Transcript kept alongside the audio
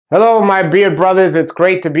Hello, my beard brothers. It's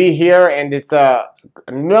great to be here, and it's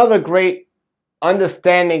another great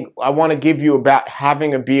understanding I want to give you about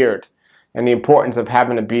having a beard and the importance of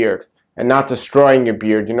having a beard and not destroying your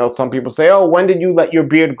beard. You know, some people say, "Oh, when did you let your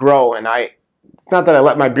beard grow?" And it's not that I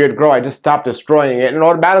let my beard grow. I just stopped destroying it, and it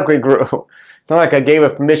automatically grew. It's not like I gave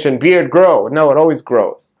it permission. Beard grow. No, it always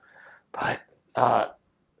grows. But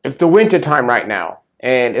it's the winter time right now.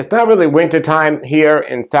 And it's not really winter time here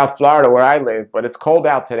in South Florida where I live, but it's cold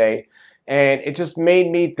out today. And it just made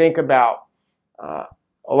me think about a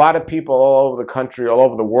lot of people all over the country, all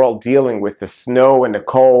over the world dealing with the snow and the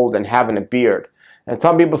cold and having a beard. And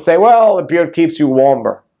some people say, well, the beard keeps you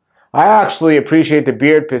warmer. I actually appreciate the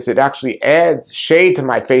beard because it actually adds shade to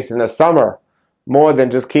my face in the summer more than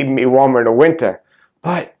just keeping me warmer in the winter.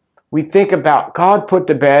 But we think about God put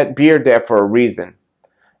the beard there for a reason.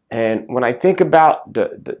 And when I think about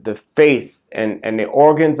the face and the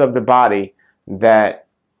organs of the body that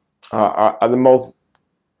are the most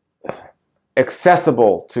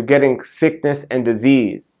accessible to getting sickness and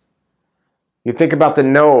disease, you think about the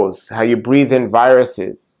nose, how you breathe in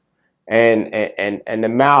viruses, and the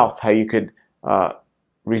mouth, how you could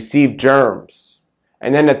receive germs,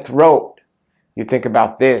 and then the throat. You think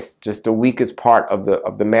about this, just the weakest part of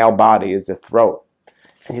the male body is the throat.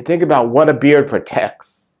 And you think about what a beard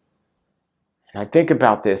protects. And I think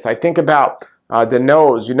about this. I think about the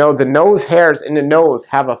nose. You know, the nose hairs in the nose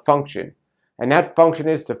have a function. And that function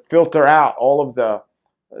is to filter out all of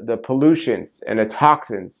the pollutions and the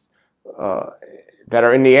toxins that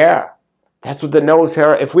are in the air. That's what the nose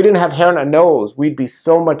hair, if we didn't have hair on our nose, we'd be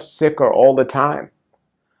so much sicker all the time.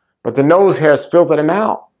 But the nose hairs filter them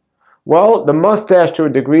out. Well, the mustache to a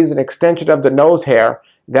degree is an extension of the nose hair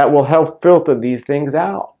that will help filter these things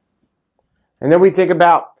out. And then we think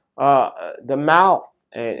about the mouth,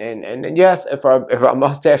 and yes, if our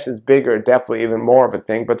mustache is bigger, definitely even more of a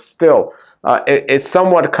thing, but still, it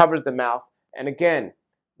somewhat covers the mouth. And again,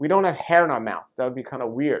 we don't have hair in our mouths. That would be kind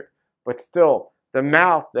of weird. But still, the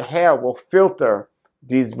mouth, the hair will filter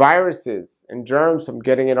these viruses and germs from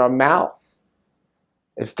getting in our mouth.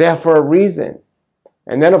 It's there for a reason.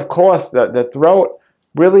 And then, of course, the throat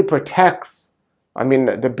really protects, I mean,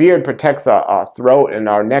 the beard protects our throat and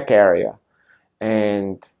our neck area.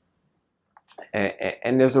 And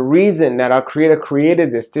there's a reason that our Creator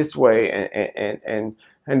created this way and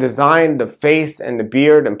designed the face and the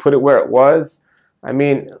beard and put it where it was. I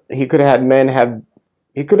mean, he could have had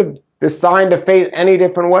he could have designed the face any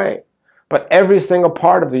different way. But every single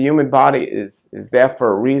part of the human body is there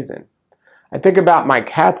for a reason. I think about my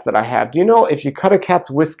cats that I have. Do you know if you cut a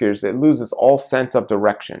cat's whiskers, it loses all sense of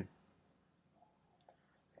direction?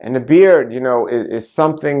 And the beard, you know, is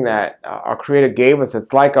something that our Creator gave us.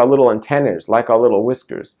 It's like our little antennas, like our little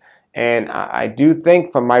whiskers. And I do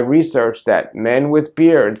think from my research that men with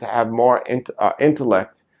beards have more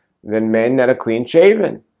intellect than men that are clean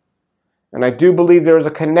shaven. And I do believe there is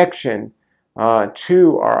a connection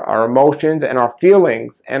to our emotions and our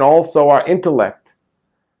feelings and also our intellect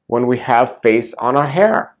when we have face on our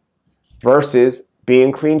hair versus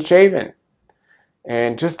being clean shaven.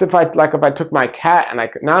 And just if I took my cat and I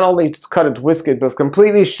could not only just cut its whiskers, but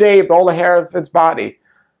completely shaved all the hair of its body,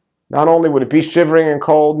 not only would it be shivering and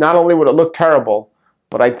cold, not only would it look terrible,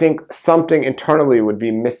 but I think something internally would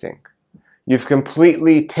be missing. You've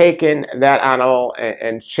completely taken that animal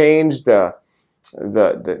and changed the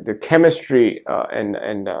chemistry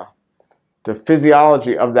and the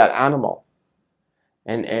physiology of that animal.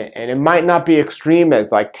 And it might not be extreme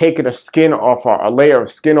as like taking a layer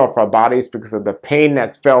of skin off our bodies because of the pain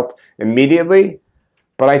that's felt immediately,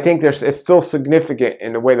 but I think it's still significant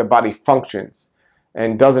in the way the body functions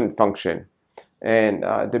and doesn't function. And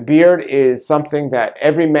the beard is something that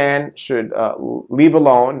every man should leave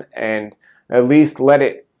alone and at least let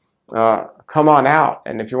it come on out.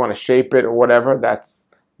 And if you want to shape it or whatever,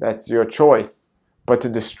 that's your choice. But to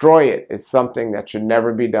destroy it is something that should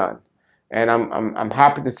never be done. And I'm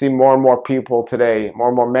happy to see more and more people today, more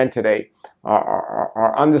and more men today,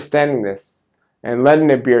 are understanding this and letting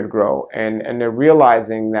their beard grow. And they're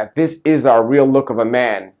realizing that this is our real look of a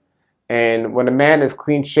man. And when a man is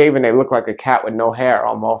clean shaven, they look like a cat with no hair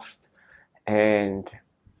almost. And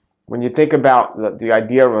when you think about the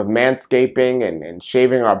idea of manscaping and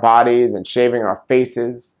shaving our bodies and shaving our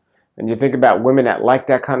faces, and you think about women that like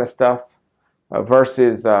that kind of stuff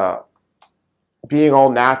versus being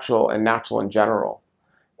all natural and natural in general,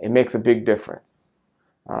 it makes a big difference.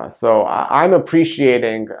 So I'm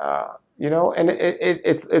appreciating, you know, and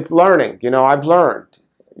it's learning. You know, I've learned.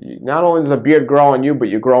 Not only does a beard grow on you, but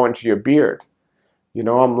you grow into your beard. You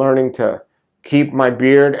know, I'm learning to keep my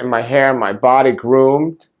beard and my hair and my body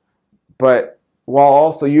groomed, but while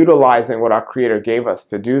also utilizing what our Creator gave us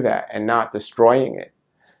to do that and not destroying it.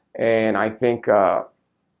 And I think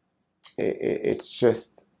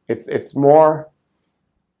it's more,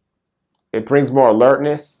 it brings more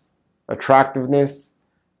alertness, attractiveness,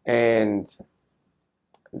 and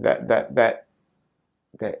that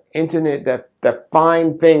internet, that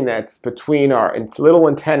fine thing that's between our little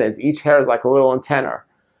antennas. Each hair is like a little antenna.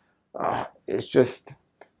 It's just,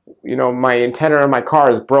 you know, my antenna in my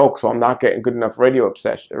car is broke, so I'm not getting good enough radio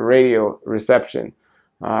reception.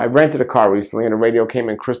 I rented a car recently, and the radio came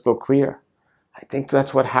in crystal clear. I think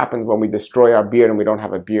that's what happens when we destroy our beard and we don't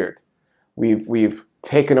have a beard. We've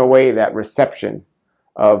taken away that reception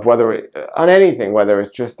of on anything, whether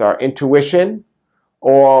it's just our intuition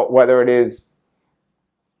or whether it is,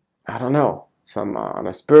 I don't know, some on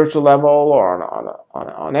a spiritual level or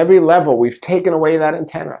on every level. We've taken away that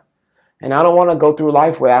antenna. And I don't want to go through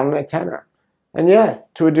life without an antenna. And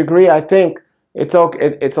yes, to a degree, I think it's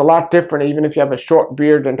okay. It's a lot different even if you have a short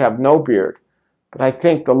beard than to have no beard. But I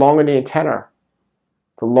think the longer the antenna,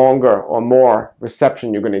 the longer or more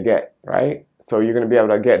reception you're going to get, right? So you're going to be able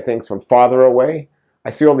to get things from farther away.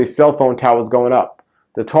 I see all these cell phone towers going up.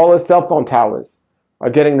 The tallest cell phone towers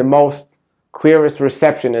are getting the most clearest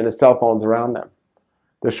reception in the cell phones around them.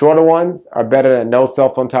 The shorter ones are better than no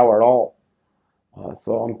cell phone tower at all.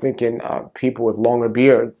 So I'm thinking people with longer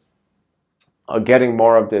beards are getting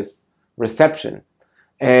more of this reception.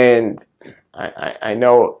 And I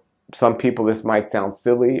know some people this might sound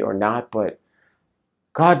silly or not, but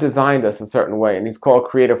God designed us a certain way, and He's called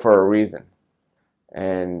creator for a reason.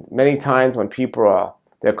 And many times when people,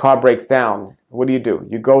 their car breaks down, what do?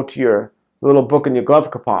 You go to your little book in your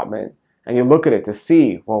glove compartment and you look at it to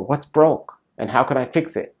see, well, what's broke and how can I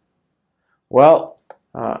fix it? Well,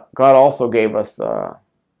 God also gave us,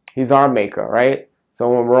 He's our maker, right? So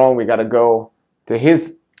when we're wrong, we got to go to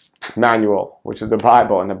His manual, which is the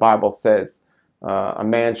Bible. And the Bible says, a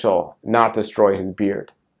man shall not destroy his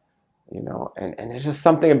beard. You know, and there's just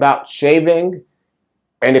something about shaving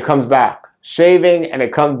and it comes back. Shaving and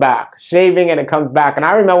it comes back. Shaving and it comes back. And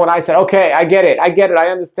I remember when I said, okay, I get it, I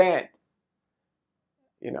understand.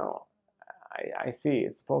 You know, I see,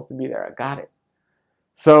 it's supposed to be there. I got it.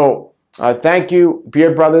 So thank you,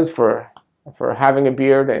 Beard Brothers, for having a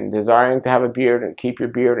beard and desiring to have a beard and keep your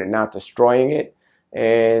beard and not destroying it.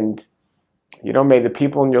 And, you know, may the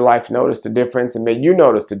people in your life notice the difference, and may you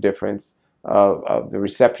notice the difference of the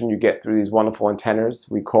reception you get through these wonderful antennas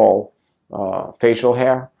we call facial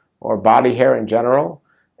hair or body hair in general.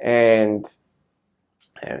 And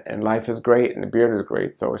life is great and the beard is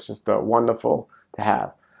great. So it's just wonderful to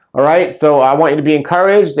have. All right, so I want you to be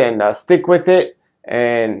encouraged and stick with it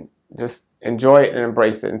and just enjoy it and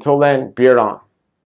embrace it. Until then, beard on.